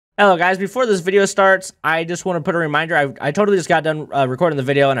Hello guys, before this video starts, I just want to put a reminder. I totally just got done recording the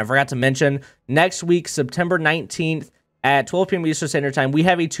video and I forgot to mention, next week, September 19th at 12 p.m. Eastern Standard Time, we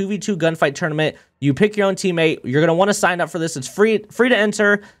have a 2v2 gunfight tournament. You pick your own teammate. You're going to want to sign up for this. It's free to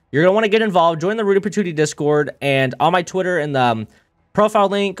enter. You're going to want to get involved. Join the RudeyPaTudey Discord, and on my Twitter in the profile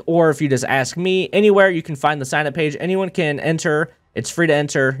link, or if you just ask me, anywhere you can find the sign-up page. Anyone can enter. It's free to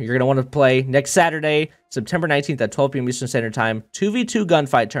enter. You're going to want to play next Saturday, September 19th at 12 p.m. Eastern Standard Time, 2v2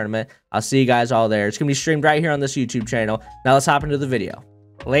 gunfight tournament. I'll see you guys all there. It's going to be streamed right here on this YouTube channel. Now let's hop into the video.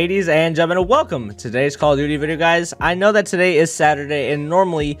 Ladies and gentlemen, welcome to today's Call of Duty video, guys. I know that today is Saturday, and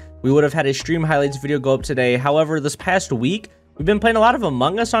normally we would have had a stream highlights video go up today. However, this past week, we've been playing a lot of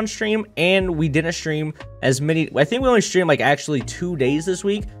Among Us on stream, and we didn't stream as many. I think we only streamed like actually 2 days this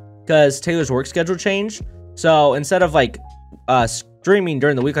week because Taylor's work schedule changed. So instead of like streaming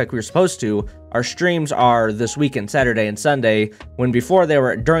during the week like we were supposed to, our streams are this weekend, Saturday and Sunday, when before they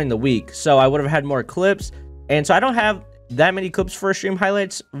were during the week. So I would have had more clips, and so I don't have that many clips for a stream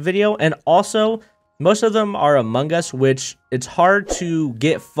highlights video. And also, most of them are Among Us, which it's hard to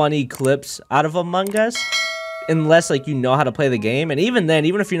get funny clips out of Among Us unless like you know how to play the game. And even then,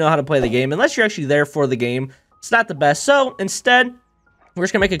 even if you know how to play the game, unless you're actually there for the game, it's not the best. So instead, we're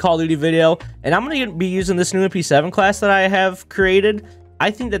just gonna make a Call of Duty video, and I'm gonna be using this new MP7 class that I have created.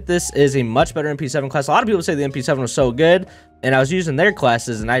 I think that this is a much better MP7 class. A lot of people say the MP7 was so good, and I was using their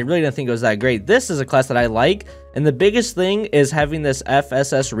classes, and I really didn't think it was that great. This is a class that I like, and the biggest thing is having this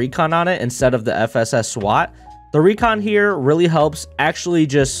FSS Recon on it instead of the FSS SWAT. The Recon here really helps actually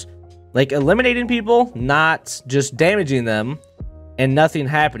just like eliminating people, not just damaging them and nothing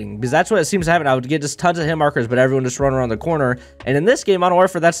happening, because that's what it seems to happen. I would get just tons of hit markers, but everyone just run around the corner. And in this game, Modern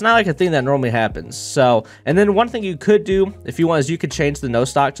Warfare, that's not like a thing that normally happens. So, and then one thing you could do if you want is you could change the no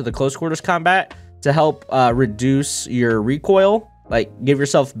stock to the close quarters combat to help reduce your recoil, like give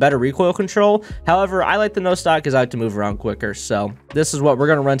yourself better recoil control. However, I like the no stock because I like to move around quicker. So this is what we're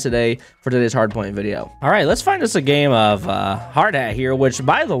gonna run today for today's hardpoint video. All right, let's find us a game of hard hat here, which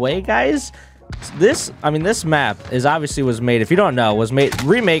by the way, guys, this map is obviously was made, if you don't know, was made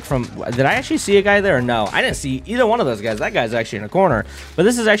remake from, did I actually see a guy there or no? I didn't see either one of those guys. That guy's actually in a corner, but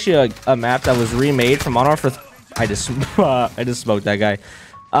this is actually a map that was remade from Modern Warfare. I just smoked that guy.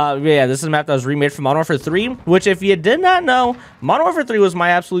 Yeah, this is a map that was remade from Modern Warfare 3, which if you did not know, Modern Warfare 3 was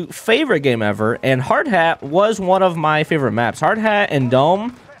my absolute favorite game ever, and Hard Hat was one of my favorite maps. Hard Hat and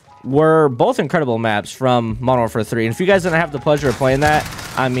Dome were both incredible maps from Modern Warfare 3, and if you guys didn't have the pleasure of playing that,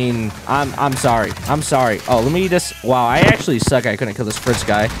 I mean, I'm sorry. I'm sorry. Oh, let me just, wow, I actually suck. I couldn't kill this Fritz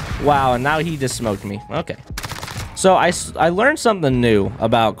guy. Wow, and now he just smoked me. Okay. So I learned something new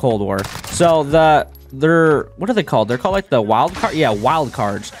about Cold War. So they're, what are they called? They're called like the wild card. Yeah, wild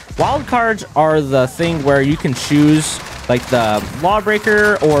cards. Wild cards are the thing where you can choose like the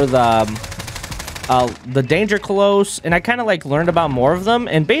Lawbreaker or the danger close, and I kind of like learned about more of them,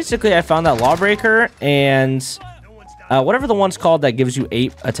 and basically I found that Lawbreaker and whatever the one's called that gives you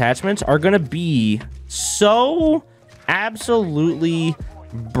 8 attachments are gonna be so absolutely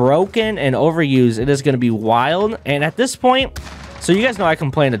broken and overused. It is gonna be wild. And at this point, so you guys know I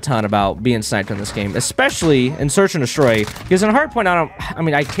complain a ton about being sniped in this game, especially in Search and Destroy, because in Hardpoint I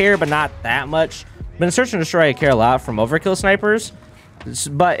mean I care, but not that much. But in Search and Destroy I care a lot from overkill snipers.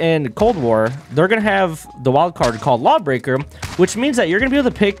 But in Cold War, they're gonna have the wild card called Lawbreaker, which means that you're gonna be able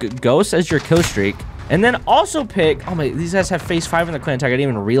to pick Ghost as your kill streak, and then also pick, oh my, these guys have phase 5 in the clan tag. I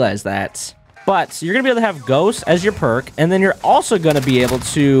didn't even realize that. But you're gonna be able to have Ghost as your perk, and then you're also gonna be able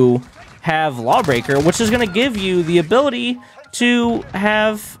to have Lawbreaker, which is gonna give you the ability to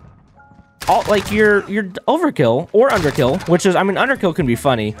have all, like your overkill or underkill, which is, I mean, underkill can be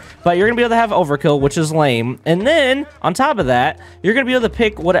funny, but you're gonna be able to have overkill, which is lame. And then on top of that, you're gonna be able to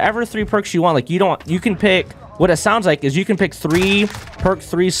pick whatever 3 perks you want. Like you can pick, what it sounds like is you can pick 3 perk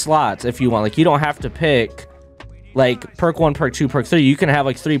 3 slots if you want. Like you don't have to pick like perk 1, perk 2, perk 3. You can have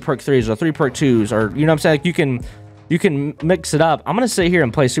like 3 perk 3s or 3 perk 2s, or you know what I'm saying? Like you can mix it up. I'm gonna sit here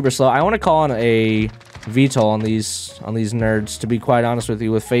and play super slow. I want to call on a VTOL on these nerds, to be quite honest with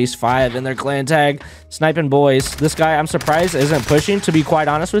you, with phase 5 in their clan tag, sniping boys. This guy, I'm surprised isn't pushing, to be quite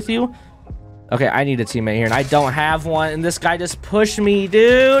honest with you. Okay, I need a teammate here, and I don't have one, and this guy just pushed me,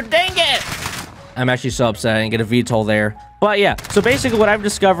 dude. Dang it! I'm actually so upset I didn't get a VTOL there. But yeah, so basically what I've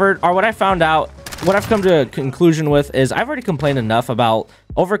discovered, or what I found out, what I've come to a conclusion with is I've already complained enough about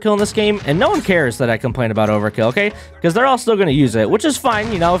overkill in this game, and no one cares that I complain about overkill, okay? Because they're all still going to use it, which is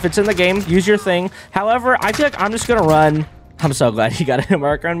fine. You know, if it's in the game, use your thing. However, I feel like I'm just going to run. I'm so glad you got a hit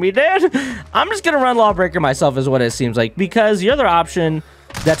marker on me, dude. I'm just going to run Lawbreaker myself is what it seems like, because the other option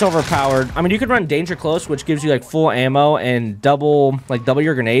That's overpowered. I mean, you could run danger close, which gives you like full ammo and double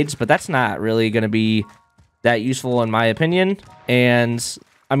your grenades, but that's not really going to be that useful in my opinion. And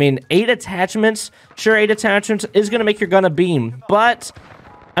I mean, 8 attachments, sure, 8 attachments is going to make your gun a beam, but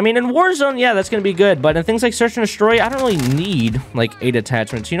I mean, in Warzone, yeah, that's going to be good, but in things like Search and Destroy, I don't really need like 8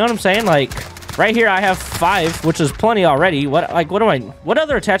 attachments. You know what I'm saying? Like right here, I have 5, which is plenty already. What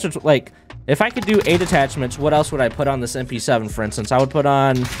other attachments, like, if I could do 8 attachments, what else would I put on this MP7, for instance? I would put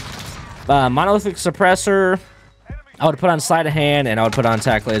on Monolithic Suppressor, I would put on Sleight of Hand, and I would put on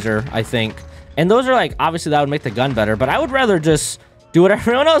Tac Laser, I think. And those are like, obviously that would make the gun better, but I would rather just do what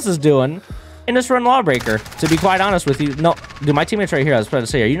everyone else is doing and just run Lawbreaker, to be quite honest with you. No, dude, my teammate's right here. I was about to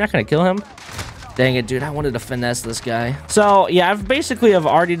say, are you not going to kill him? Dang it, dude, I wanted to finesse this guy. So, yeah, I've basically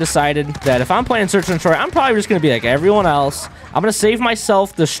already decided that if I'm playing Search and Destroy, I'm probably just going to be like everyone else. I'm going to save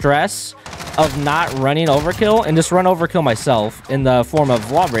myself the stress of not running overkill and just run overkill myself in the form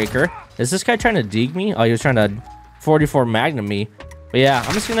of Lawbreaker. Is this guy trying to dig me? Oh, he was trying to 44 Magnum me. But yeah,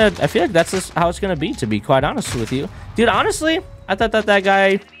 I'm just going to... I feel like that's just how it's going to be quite honest with you. Dude, honestly, I thought that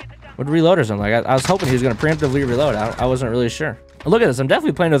guy would reload or something. Like, I was hoping he was going to preemptively reload. I wasn't really sure. Look at this. I'm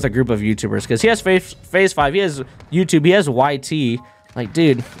definitely playing with a group of YouTubers because he has Phase 5. He has YouTube. He has YT. Like,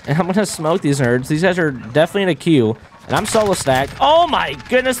 dude, I'm going to smoke these nerds. These guys are definitely in a queue. And I'm solo stacked. Oh, my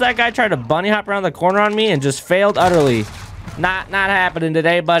goodness. That guy tried to bunny hop around the corner on me and just failed utterly. Not happening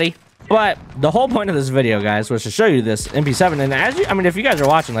today, buddy. But the whole point of this video, guys, was to show you this MP7. And as you, I mean, if you guys are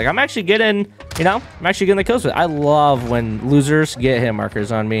watching, like, I'm actually getting, you know, I'm actually getting the kills with it. I love when losers get hit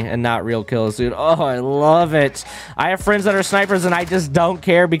markers on me and not real kills, dude. Oh, I love it. I have friends that are snipers and I just don't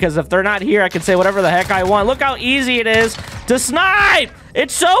care because if they're not here, I can say whatever the heck I want. Look how easy it is to snipe.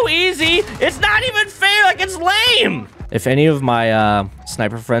 It's so easy. It's not even fair. Like, it's lame. If any of my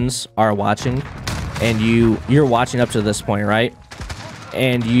sniper friends are watching and you're watching up to this point, right?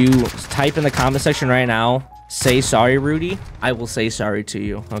 And you type in the comment section right now, say sorry, Rudey, I will say sorry to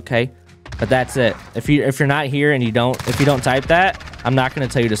you, okay? But that's it. If you're not here and if you don't type that, I'm not gonna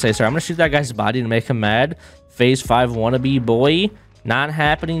tell you to say sorry. I'm gonna shoot that guy's body to make him mad. Phase 5 wannabe boy. Not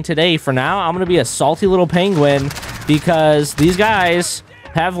happening today. For now, I'm gonna be a salty little penguin because these guys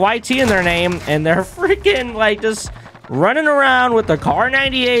have YT in their name and they're freaking like just running around with the car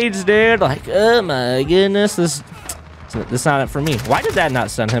 98s, dude. Like, oh my goodness, this is not it for me. Why did that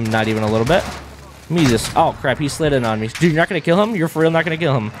not stun him? Not even a little bit. Me just... Oh, crap. He slid in on me. Dude, you're not going to kill him? You're for real not going to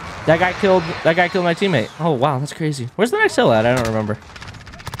kill him. That guy killed my teammate. Oh, wow. That's crazy. Where's the next hill at? I don't remember.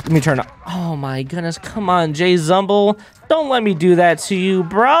 Let me turn up. Oh, my goodness. Come on, Jay Zumble. Don't let me do that to you,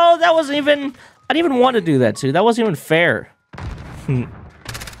 bro. That wasn't even... I didn't even want to do that to you. That wasn't even fair.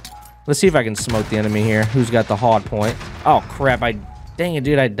 Let's see if I can smoke the enemy here. Who's got the hard point? Oh, crap. Dang it,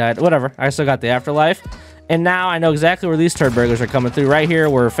 dude. I died. Whatever. I still got the afterlife. And now I know exactly where these turd burglars are coming through. Right here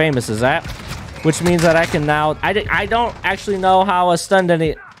where Famous is at. Which means that I can now... I don't actually know how a stun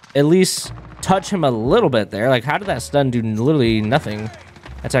didn't at least touch him a little bit there. Like, how did that stun do literally nothing?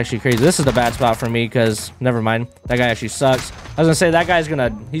 That's actually crazy. This is the bad spot for me because... Never mind. That guy actually sucks. I was going to say, that guy's going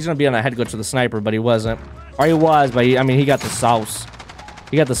to... He's going to be on a head glitch with the sniper, but he wasn't. Or he was, but I mean, he got the sauce.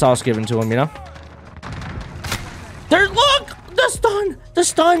 He got the sauce given to him, you know? Look! The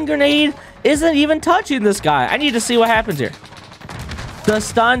stun grenade isn't even touching this guy. I need to see what happens here. The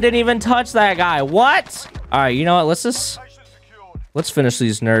stun didn't even touch that guy. What? All right, you know what? Let's finish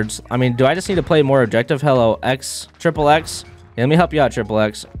these nerds. I mean, do I just need to play more objective? Hello, Triple X. Yeah, let me help you out, Triple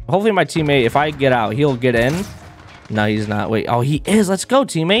X. Hopefully my teammate, if I get out, he'll get in. No, he's not. Wait. Oh, he is. Let's go,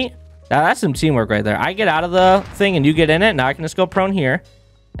 teammate. Now, that's some teamwork right there. I get out of the thing and you get in it. Now I can just go prone here.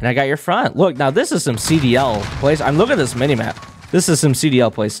 And I got your front. Look, now this is some CDL place. I'm looking at this minimap. This is some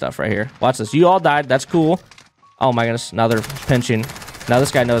CDL play stuff right here. Watch this. You all died. That's cool. Oh my goodness. Now they're pinching. Now this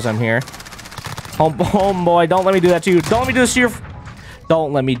guy knows I'm here. Homeboy, don't let me do that to you. Don't let me do this to your...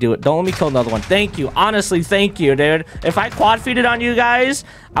 Don't let me do it. Don't let me kill another one. Thank you. Honestly, thank you, dude. If I quad feeded on you guys,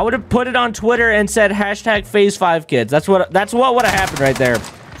 I would have put it on Twitter and said hashtag Phase 5 kids. That's what would have happened right there.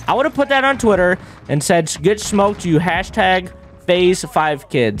 I would have put that on Twitter and said get smoked, you hashtag Phase 5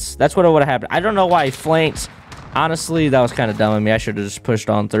 kids. That's what would have happened. I don't know why I flanked. Honestly, that was kind of dumb of me. I should have just pushed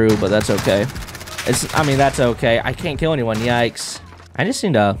on through, but that's okay. I mean, that's okay. I can't kill anyone. Yikes. I just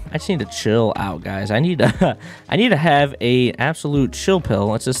need to chill out, guys. I need to have a absolute chill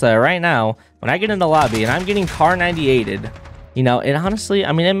pill. It's just that right now, when I get in the lobby and I'm getting car 98'd, you know, it honestly,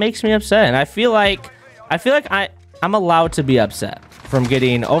 I mean, it makes me upset. And I feel like I'm allowed to be upset from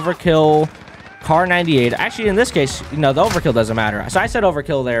getting overkill, car 98. Actually, in this case, you know, the overkill doesn't matter. So I said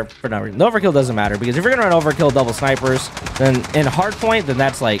overkill there for no reason. The overkill doesn't matter because if you're gonna run overkill double snipers, then in hardpoint, then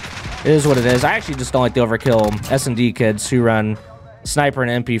that's like, it is what it is. I actually just don't like the overkill S&D kids who run sniper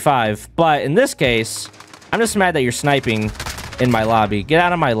and MP5. But in this case, I'm just mad that you're sniping in my lobby. Get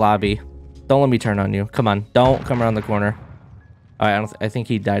out of my lobby. Don't let me turn on you. Come on. Don't come around the corner. All right, I think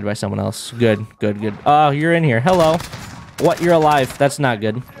he died by someone else. Good, good, good. Oh, you're in here. Hello. What? You're alive. That's not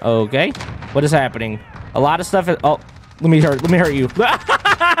good. Okay. What is happening? A lot of stuff is... Oh, let me hurt you.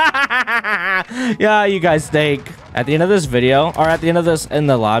 Yeah, you guys stink. At the end of this video, or at the end of this in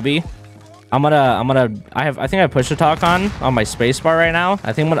the lobby, I think I push to talk on my spacebar right now.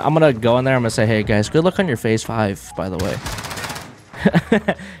 I think I'm gonna go in there. I'm gonna say, hey guys, good luck on your phase 5, by the way.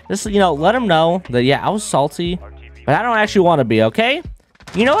 Just, you know, let them know that, yeah, I was salty, but I don't actually want to be, okay?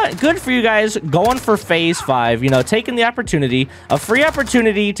 You know what? Good for you guys going for phase 5, you know, taking the opportunity, a free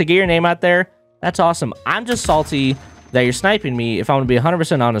opportunity to get your name out there. That's awesome. I'm just salty that you're sniping me. If I'm gonna be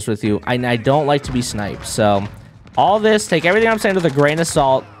 100% honest with you, I don't like to be sniped. So all this, take everything I'm saying with a grain of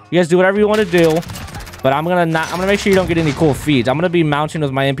salt. You guys do whatever you want to do, but I'm gonna make sure you don't get any cool feeds. I'm gonna be mounting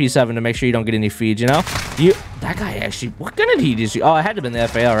with my MP7 to make sure you don't get any feeds, you know? That guy actually, what gun did he just use? Oh, it had to have been the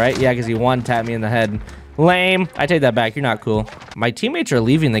FAL, right? Yeah, because he one-tapped me in the head. Lame. I take that back. You're not cool. My teammates are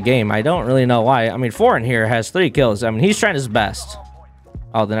leaving the game. I don't really know why. I mean, 4 in here has 3 kills. I mean, he's trying his best.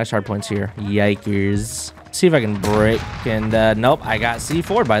 Oh, the next hard point's here. Yikers. See if I can break. And nope, I got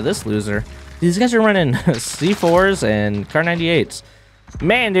C4 by this loser. These guys are running C4s and Car 98s.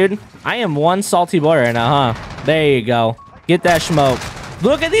 Man, dude, I am one salty boy right now, huh? There you go. Get that smoke.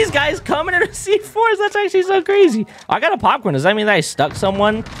 Look at these guys coming in C4s. That's actually so crazy. I got a popcorn. Does that mean that I stuck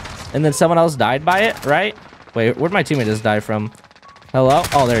someone and then someone else died by it, right? Wait, where'd my teammate just die from? Hello?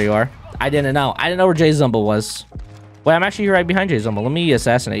 Oh, there you are. I didn't know. I didn't know where Jay Zumble was. Wait, I'm actually right behind Jay Zumble. Let me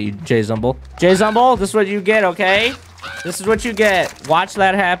assassinate you, Jay Zumble. Jay Zumble, this is what you get, okay? This is what you get. Watch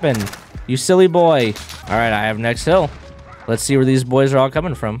that happen. You silly boy. All right, I have next hill. Let's see where these boys are all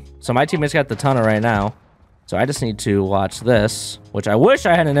coming from. So my teammate's got the tunnel right now. So I just need to watch this, which I wish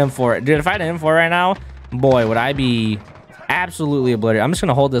I had an M4. Dude, if I had an M4 right now, boy, would I be absolutely obliterated. I'm just going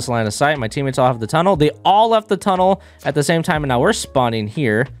to hold this line of sight. My teammates all have the tunnel. They all left the tunnel at the same time, and now we're spawning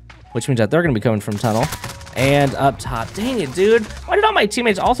here, which means that they're going to be coming from tunnel. And up top. Dang it, dude. Why did all my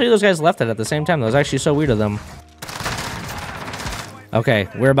teammates, all 3 of those guys left it at the same time? That was actually so weird of them. Okay,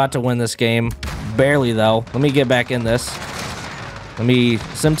 we're about to win this game. Barely, though. Let me get back in this. Let me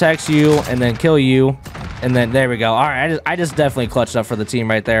Simtex you and then kill you. And then there we go. All right, I just definitely clutched up for the team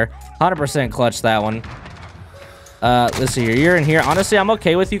right there. 100% clutched that one. Let's see here. You're in here. Honestly, I'm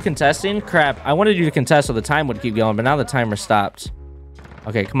okay with you contesting. Crap, I wanted you to contest so the time would keep going, but now the timer stopped.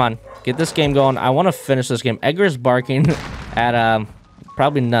 Okay, come on. Get this game going. I want to finish this game. Edgar's barking at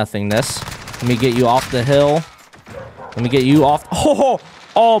probably nothingness. Let me get you off the hill. Let me get you off.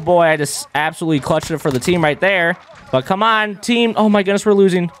 Oh boy, I just absolutely clutched it for the team right there. But come on, team. Oh my goodness, we're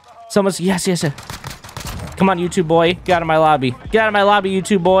losing. Someone's, yes. Come on, YouTube boy. Get out of my lobby. Get out of my lobby,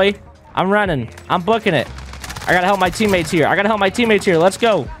 YouTube boy. I'm running. I'm booking it. I gotta help my teammates here. Let's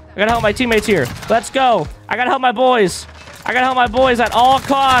go. I gotta help my teammates here. Let's go. I gotta help my boys. At all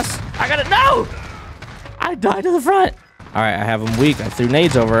costs. No! I died to the front. All right, I have them weak. I threw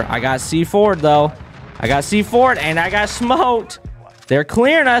nades over. I got C4'd, though. And I got smoked. They're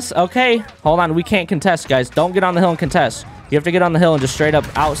clearing us. Okay, hold on. We can't contest, guys. Don't get on the hill and contest. You have to get on the hill and just straight up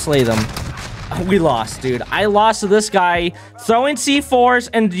outslay them. We lost, dude. I lost to this guy throwing C4s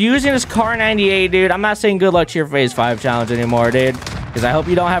and using his Car 98, dude. I'm not saying good luck to your phase 5 challenge anymore, dude, because I hope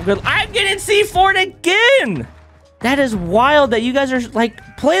you don't have good... I'm getting C4'd again! That is wild that you guys are,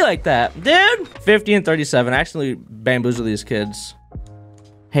 like, play like that, dude. 50 and 37. Actually bamboozle these kids.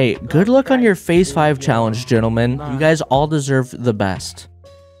 Hey, good luck on your phase 5 challenge, gentlemen. You guys all deserve the best.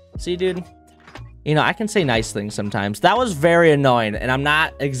 See, dude? You know, I can say nice things sometimes. That was very annoying, and I'm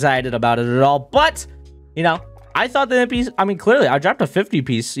not excited about it at all. But, you know, I thought the MP... I mean, clearly, I dropped a 50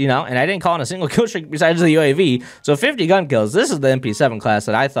 piece, you know, and I didn't call in a single kill streak besides the UAV. So 50 gun kills. This is the MP7 class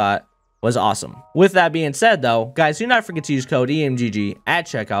that I thought was awesome. With that being said, though, guys, do not forget to use code EMGG at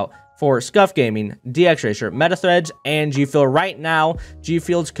checkout for Scuff Gaming, DX Racer, MetaThreads, and G Fuel. Right now,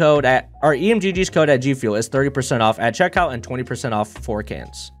 EMGG's code at G Fuel is 30% off at checkout and 20% off for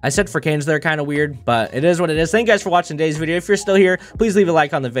cans. I said for cans, they're kind of weird, but it is what it is. Thank you guys for watching today's video. If you're still here, please leave a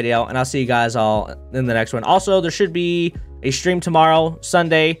like on the video, and I'll see you guys all in the next one. Also, there should be a stream tomorrow,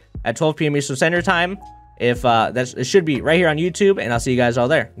 Sunday, at 12 p.m. Eastern Standard Time. It should be right here on YouTube, and I'll see you guys all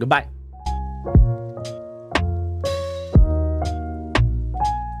there. Goodbye.